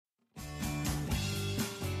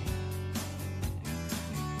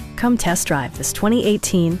Come test drive this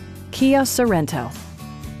 2018 Kia Sorento.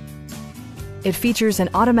 It features an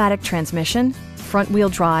automatic transmission, front-wheel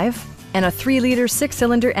drive, and a 3-liter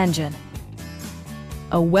 6-cylinder engine.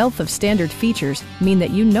 A wealth of standard features mean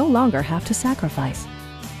that you no longer have to sacrifice,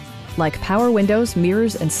 like power windows,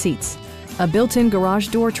 mirrors, and seats, a built-in garage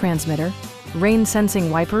door transmitter,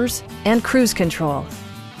 rain-sensing wipers, and cruise control.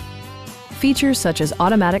 Features such as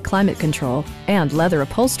automatic climate control and leather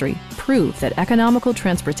upholstery prove that economical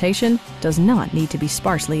transportation does not need to be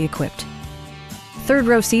sparsely equipped.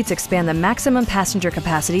 Third-row seats expand the maximum passenger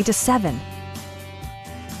capacity to 7.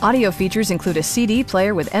 Audio features include a CD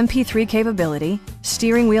player with MP3 capability,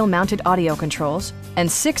 steering wheel mounted audio controls,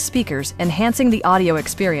 and 6 speakers enhancing the audio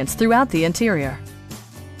experience throughout the interior.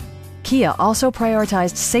 Kia also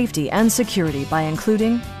prioritized safety and security by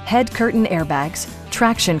including head curtain airbags,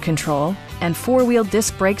 traction control, and 4-wheel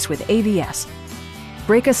disc brakes with ABS.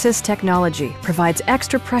 Brake Assist technology provides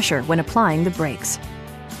extra pressure when applying the brakes.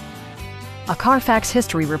 A Carfax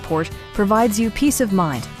history report provides you peace of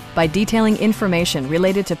mind by detailing information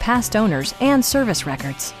related to past owners and service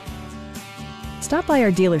records. Stop by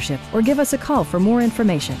our dealership or give us a call for more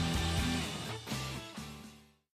information.